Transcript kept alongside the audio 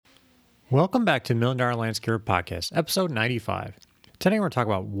Welcome back to Million Dollar Landscaper Podcast, episode 95. Today we're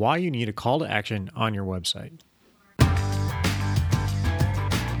talking about why you need a call to action on your website.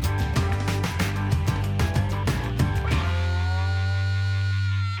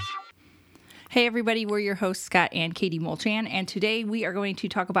 Hey everybody, we're your hosts Scott and Katie Molchan, and today we are going to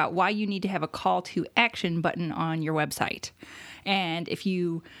talk about why you need to have a call to action button on your website. And if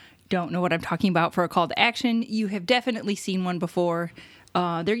you don't know what I'm talking about for a call to action, you have definitely seen one before.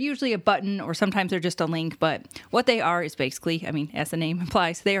 They're usually a button or sometimes they're just a link, but what they are is basically, as the name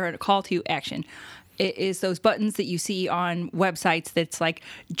implies, they are a call to action. It is those buttons that you see on websites that's like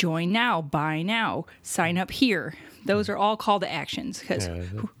join now, buy now, sign up here. Those are all call to actions because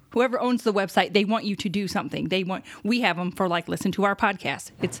whoever owns the website, they want you to do something. We have them for like listen to our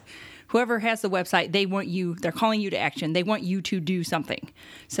podcast. It's whoever has the website, they're calling you to action. They want you to do something.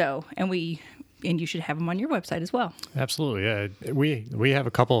 So, and you should have them on your website as well. Absolutely, yeah. We have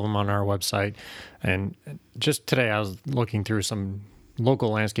a couple of them on our website, and just today I was looking through some local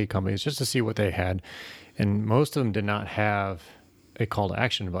landscape companies just to see what they had, and most of them did not have a call to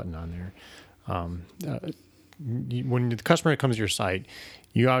action button on there. When the customer comes to your site,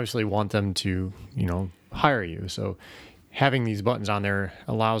 you obviously want them to, hire you. So having these buttons on there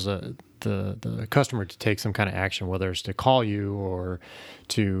allows the customer to take some kind of action, whether it's to call you or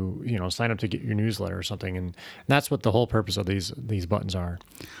to, sign up to get your newsletter or something. And that's what the whole purpose of these buttons are.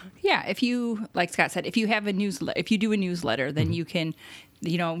 Yeah. If you, like Scott said, if you have a newsletter, if you do a newsletter, then you can,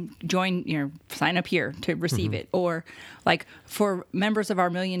 join, sign up here to receive it. Or like for members of our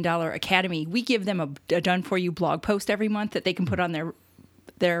 $1 Million Academy, we give them a done for you blog post every month that they can put on their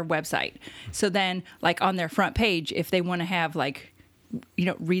website. So then like on their front page, if they want to have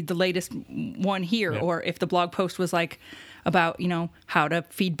read the latest one here, or if the blog post was like about, how to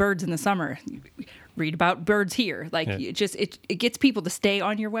feed birds in the summer, read about birds here. It gets people to stay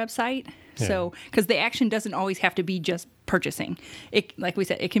on your website. Yeah. So, because the action doesn't always have to be just purchasing. It, like we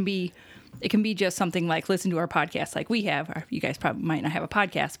said, it can be just something like listen to our podcast like we have. Or you guys probably might not have a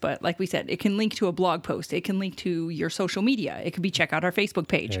podcast, but like we said, it can link to a blog post. It can link to your social media. It could be check out our Facebook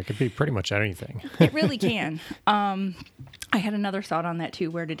page. Yeah, it could be pretty much anything. It really can. I had another thought on that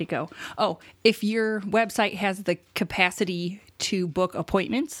too. Where did it go? Oh, if your website has the capacity to book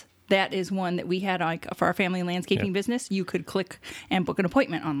appointments, that is one that we had for our family landscaping business. You could click and book an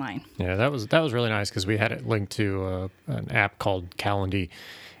appointment online. Yeah, that was really nice because we had it linked to an app called Calendly,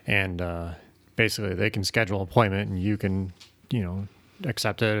 and basically they can schedule an appointment and you can,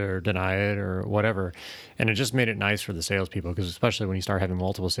 accept it or deny it or whatever. And it just made it nice for the salespeople because especially when you start having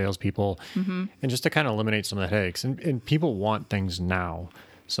multiple salespeople, and just to kind of eliminate some of the headaches. And people want things now.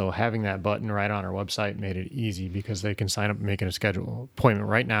 So having that button right on our website made it easy because they can sign up and make a schedule appointment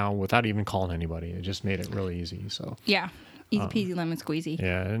right now without even calling anybody. It just made it really easy. So yeah, easy peasy lemon squeezy.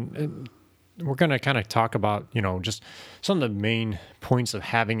 Yeah, and we're going to kind of talk about, just some of the main points of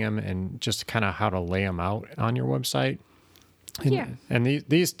having them and just kind of how to lay them out on your website. And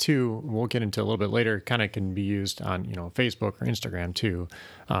these two, we'll get into a little bit later, kind of can be used on, Facebook or Instagram too.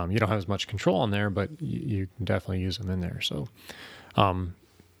 You don't have as much control on there, but you can definitely use them in there. So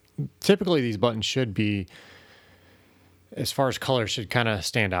typically these buttons should be, as far as color, should kind of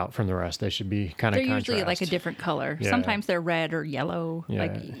stand out from the rest. They should be kind of They're usually like a different color. Yeah. Sometimes they're red or yellow,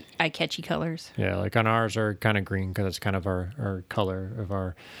 like eye-catchy colors. Yeah, like on ours are kind of green because it's kind of our color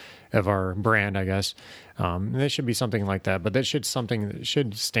of our brand, I guess. They should be something like that, but that should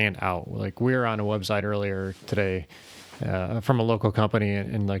stand out. Like we were on a website earlier today from a local company,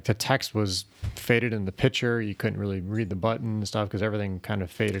 and like the text was faded in the picture. You couldn't really read the button and stuff because everything kind of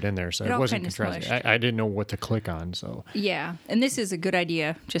faded in there, so it wasn't contrasting. I didn't know what to click on. So yeah, and this is a good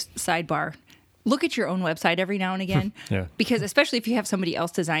idea. Just sidebar. Look at your own website every now and again, because especially if you have somebody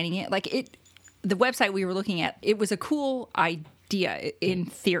else designing it, the website we were looking at, it was a cool idea in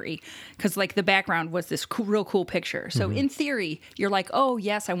theory, because like the background was this real cool picture. So in theory, you're like, oh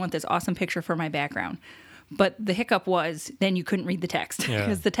yes, I want this awesome picture for my background. But the hiccup was then you couldn't read the text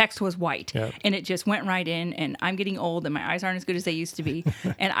because the text was white and it just went right in. And I'm getting old and my eyes aren't as good as they used to be.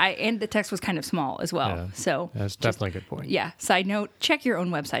 and the text was kind of small as well. Yeah. So that's definitely a good point. Yeah. Side note, check your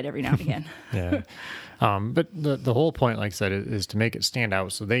own website every now and again. Yeah. But the whole point, like I said, is to make it stand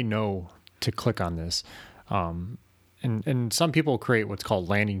out so they know to click on this. And some people create what's called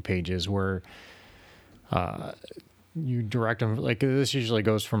landing pages where you direct them, like this usually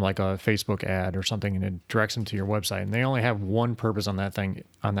goes from like a Facebook ad or something, and it directs them to your website, and they only have one purpose on that thing,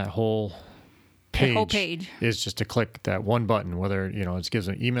 on that whole page. The whole page is just to click that one button, whether it gives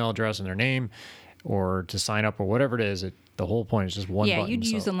an email address and their name, or to sign up or whatever it is. the whole point is just one Yeah, button. you'd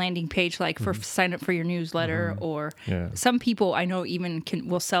use a landing page like for sign up for your newsletter, or some people I know even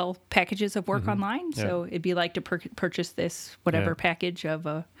will sell packages of work online. So it'd be like to purchase this whatever package of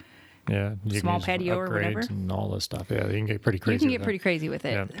a you small can use patio or whatever. and all this stuff. Yeah, you can get pretty crazy. You can with get that. pretty crazy with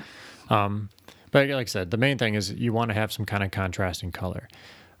it. Yeah. But like I said, the main thing is you want to have some kind of contrasting color.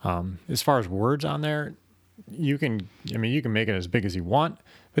 As far as words on there, you can make it as big as you want,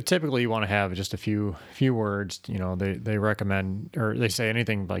 but typically you want to have just a few words. You know, they recommend, or they say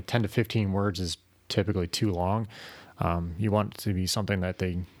anything like 10 to 15 words is typically too long. You want it to be something that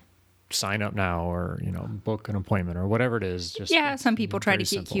they sign up now, or, you know, book an appointment or whatever it is. Just some people try to get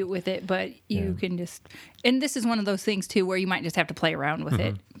simple. cute with it, but you can just, and this is one of those things too where you might just have to play around with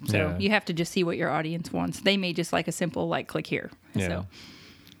it. So you have to just see what your audience wants. They may just like a simple like click here. Yeah. So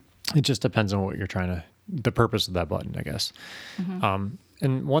it just depends on what you're trying to, the purpose of that button, I guess.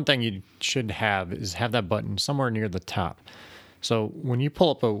 And one thing you should have is have that button somewhere near the top. So when you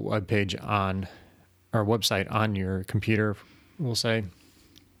pull up a web page on our website on your computer, we'll say,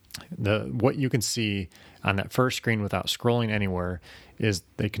 what you can see on that first screen without scrolling anywhere is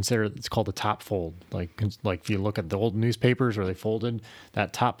it's called the top fold. Like if you look at the old newspapers where they folded,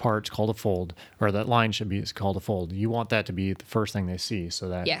 that top part's called a fold, or that line is called a fold. You want that to be the first thing they see, so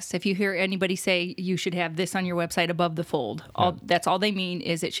that yes, if you hear anybody say you should have this on your website above the fold, that's all they mean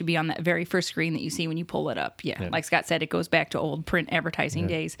is it should be on that very first screen that you see when you pull it up. Yeah. Like Scott said, it goes back to old print advertising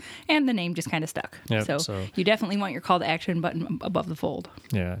days, and the name just kind of stuck. So you definitely want your call to action button above the fold.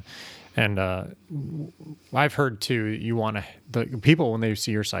 Yeah. And I've heard too, you want to, the people when they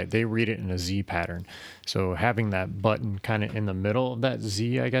see your site, they read it in a Z pattern. So having that button kind of in the middle of that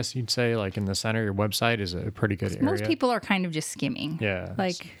Z, I guess you'd say, like in the center of your website, is a pretty good area. Most people are kind of just skimming. Yeah.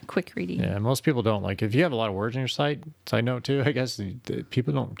 Like quick reading. Yeah. Most people don't like, if you have a lot of words on your site, side note too, I guess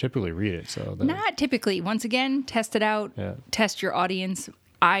people don't typically read it. So not typically. Once again, test it out. Yeah. Test your audience.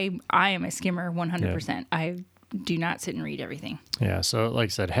 I am a skimmer 100%. Yeah. I do not sit and read everything. Yeah, so like I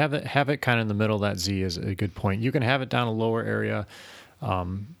said, have it kind of in the middle. That Z is a good point. You can have it down a lower area,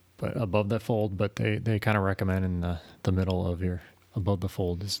 but above that fold. But they kind of recommend in the middle of your above the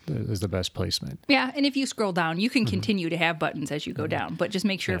fold is the best placement. Yeah, and if you scroll down, you can continue to have buttons as you go down, but just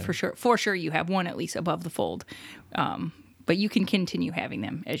make sure for sure you have one at least above the fold. But you can continue having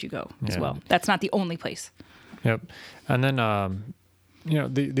them as you go as well. That's not the only place. Yep, and then. You know,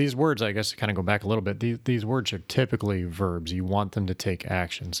 these words, I guess, to kind of go back a little bit, these words are typically verbs. You want them to take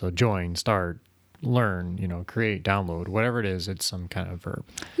action. So join, start, learn, you know, create, download, whatever it is, it's some kind of verb.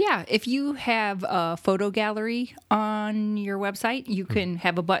 Yeah. If you have a photo gallery on your website, you can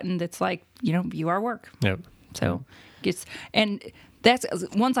have a button that's like, you know, view our work. Yep. So that's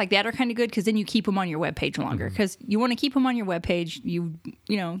ones like that are kind of good because then you keep them on your webpage longer because you want to keep them on your webpage. You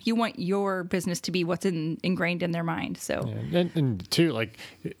want your business to be what's ingrained in their mind. So and too, like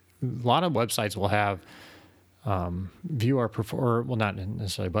a lot of websites will have view our well, not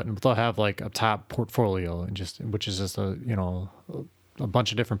necessarily button, but they'll have like a top portfolio and which is just a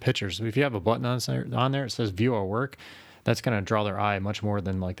bunch of different pictures. So if you have a button on there, it says view our work. That's going to draw their eye much more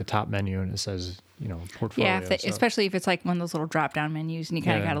than like the top menu and it says, portfolio. Yeah, especially if it's like one of those little drop-down menus and you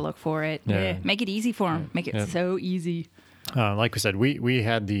kind of got to look for it. Yeah. Make it easy for them. Make it so easy. Like we said, we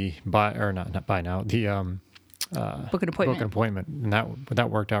had the book an appointment, and that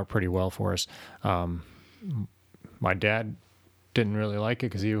worked out pretty well for us. My dad didn't really like it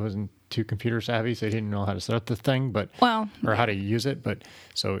because he wasn't too computer savvy, so he didn't know how to set up the thing, or how to use it. But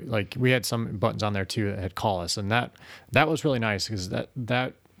so like we had some buttons on there too that had call us, and that was really nice because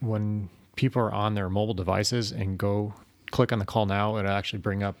that when people are on their mobile devices and go click on the call now, it'll actually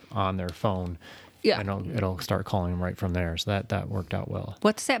bring up on their phone. Yeah, and it'll start calling them right from there. So that worked out well.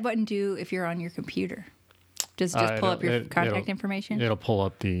 What's that button do if you're on your computer? Does it just pull up your contact information? It'll pull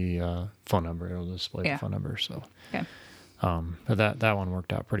up the phone number. It'll display the phone number. So, okay. But that one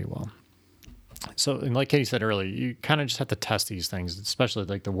worked out pretty well. So, and like Katie said earlier, you kind of just have to test these things, especially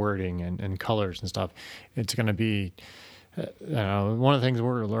like the wording and colors and stuff. It's going to be, one of the things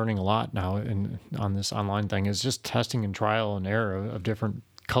we're learning a lot now on this online thing is just testing and trial and error of different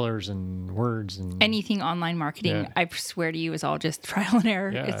colors and words and anything online marketing. I swear to you, is all just trial and error.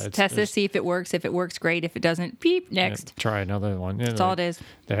 It's test this, see if it works. If it works, great. If it doesn't, beep, next. Try another one. That's all it is.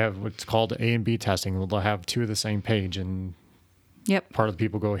 They have what's called A and B testing. They'll have two of the same page and. Yep. Part of the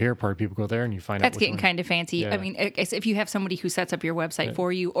people go here, part of the people go there, and you find that's out. That's getting kind of fancy. Yeah. I mean, if you have somebody who sets up your website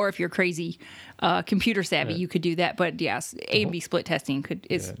for you, or if you're crazy, computer savvy, you could do that. But yes, A and B split testing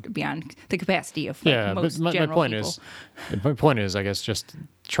is beyond the capacity of most general people. My point is, I guess just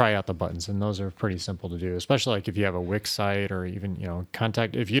try out the buttons, and those are pretty simple to do, especially like if you have a Wix site or even,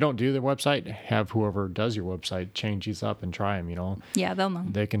 contact. If you don't do the website, have whoever does your website change these up and try them, Yeah, they'll know.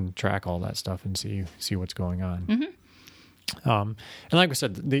 They can track all that stuff and see what's going on. Mm-hmm. And like I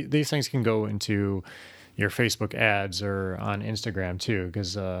said, these things can go into your Facebook ads or on Instagram too,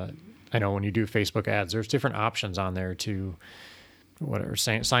 because I know when you do Facebook ads, there's different options on there to whatever,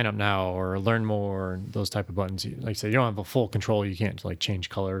 sign up now or learn more, those type of buttons. Like I said, you don't have a full control. You can't like change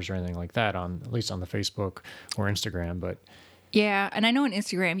colors or anything like that at least on the Facebook or Instagram, but yeah, and I know on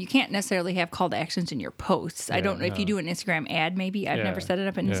Instagram you can't necessarily have call to actions in your posts. I don't know if you do an Instagram ad. Maybe I've never set it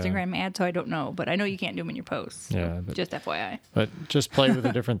up an Instagram ad, so I don't know. But I know you can't do them in your posts. So yeah, just FYI. But just play with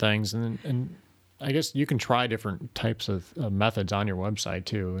the different things, and I guess you can try different types of methods on your website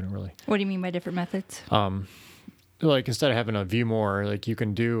too. And really, what do you mean by different methods? Like instead of having a view more, like you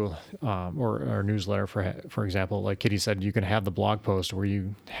can do, or newsletter for example, like Kitty said, you can have the blog post where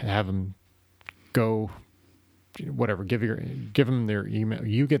you have them go, whatever, give them their email,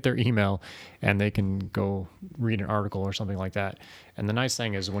 you get their email, and they can go read an article or something like that. And the nice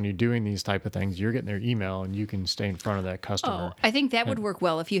thing is when you're doing these type of things, you're getting their email and you can stay in front of that customer. Oh, I think that would work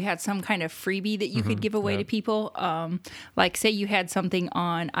well if you had some kind of freebie that you could give away to people. Like say you had something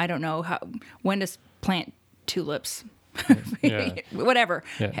on, I don't know, when to plant tulips. Whatever.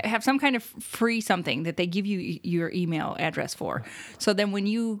 Yeah. Have some kind of free something that they give you your email address for. So then when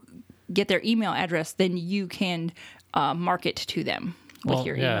you get their email address, then you can market to them with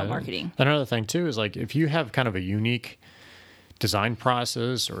your email marketing. Another thing too is like if you have kind of a unique design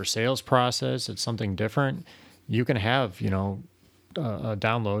process or sales process, it's something different. You can have,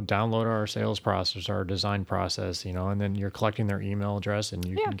 download our sales process, our design process, and then you're collecting their email address and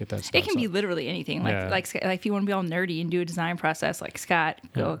you can get that stuff. It can be literally anything. Like if you want to be all nerdy and do a design process like Scott,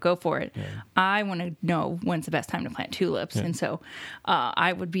 go for it. Yeah. I want to know when's the best time to plant tulips. Yeah. And so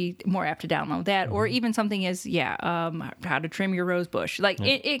I would be more apt to download that. Mm-hmm. Or even something as, how to trim your rose bush. Like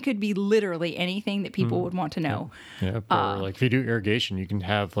it could be literally anything that people would want to know. Yeah. Or like if you do irrigation, you can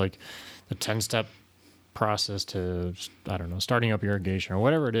have like the 10-step process to, I don't know, starting up irrigation or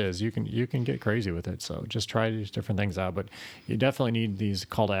whatever it is. You can get crazy with it. So just try these different things out, but you definitely need these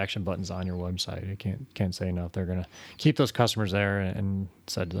call to action buttons on your website. I can't say enough. They're going to keep those customers there, and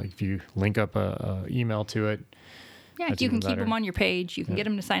said like if you link up a email to it, yeah, you can keep them on your page. You can get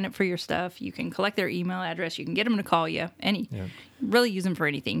them to sign up for your stuff. You can collect their email address. You can get them to call you. Really use them for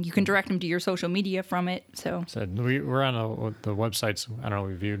anything. You can direct them to your social media from it. So we're on the websites. I don't know.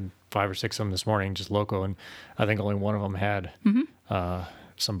 We viewed 5 or 6 of them this morning, just local, and I think only one of them had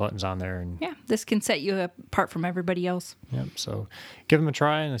some buttons on there. And this can set you apart from everybody else. Yep. So give them a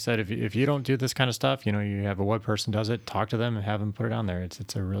try. And I said, if you don't do this kind of stuff, you have a web person does it, talk to them and have them put it on there.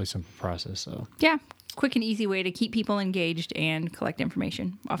 It's a really simple process. So quick and easy way to keep people engaged and collect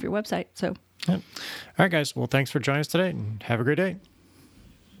information off your website. So, all right, guys. Well, thanks for joining us today, and have a great day.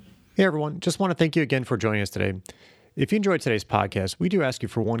 Hey, everyone. Just want to thank you again for joining us today. If you enjoyed today's podcast, we do ask you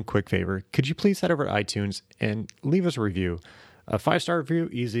for one quick favor. Could you please head over to iTunes and leave us a review? A 5-star review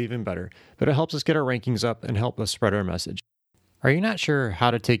is even better, but it helps us get our rankings up and help us spread our message. Are you not sure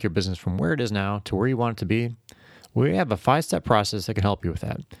how to take your business from where it is now to where you want it to be? We have a 5-step process that can help you with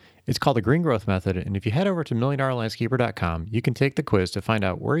that. It's called the Green Growth Method, and if you head over to $milliondollarlandscaper.com, you can take the quiz to find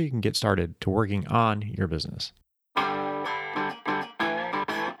out where you can get started to working on your business.